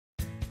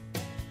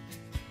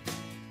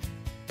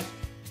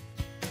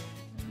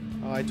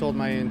Well, I told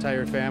my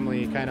entire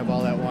family kind of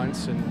all at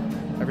once,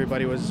 and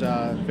everybody was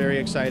very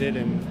excited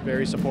and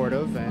very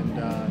supportive,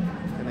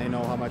 and they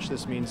know how much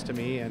this means to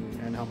me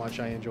and how much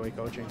I enjoy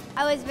coaching.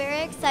 I was very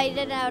excited,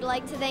 and I would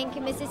like to thank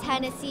Mrs.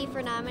 Hennessy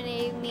for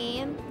nominating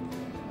me.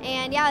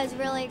 And yeah, I was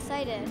really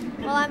excited.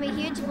 Well, I'm a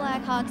huge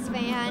Blackhawks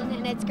fan,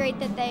 and it's great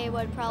that they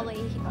would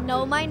probably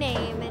know my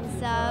name and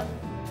stuff.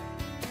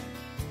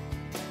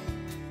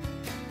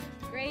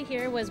 Gray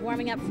here was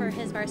warming up for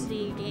his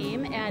varsity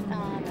game at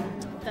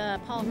the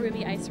Paul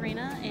Ruby Ice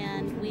Arena,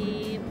 and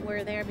we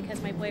were there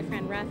because my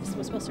boyfriend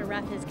was supposed to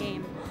ref his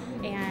game,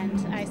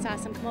 and I saw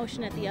some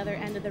commotion at the other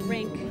end of the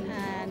rink,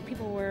 and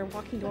people were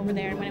walking over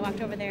there, and when I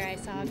walked over there I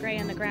saw Gray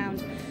on the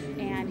ground,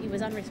 and he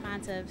was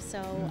unresponsive,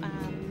 so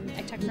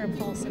I checked for a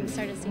pulse and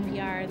started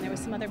CPR, and there was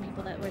some other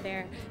people that were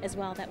there as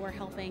well that were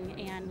helping,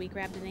 and we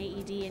grabbed an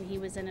AED, and he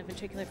was in a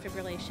ventricular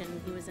fibrillation.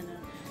 He was in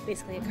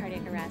basically a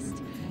cardiac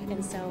arrest,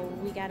 and so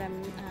we got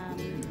him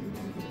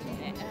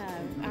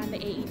on the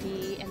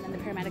AED, and then the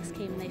paramedics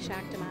came and they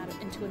shocked him out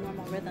into a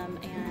normal rhythm,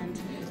 and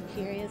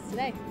here he is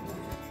today.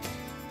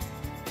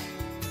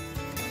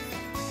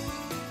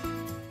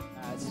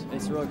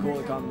 It's really cool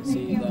to come and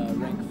see the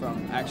rink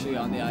from actually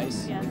on the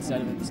ice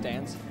instead of in the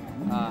stands,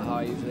 how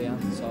I usually am.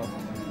 So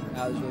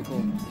that was really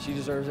cool. She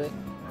deserves it,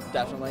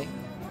 definitely.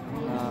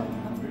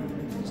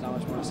 There's not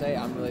much more to say.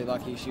 I'm really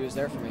lucky she was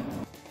there for me.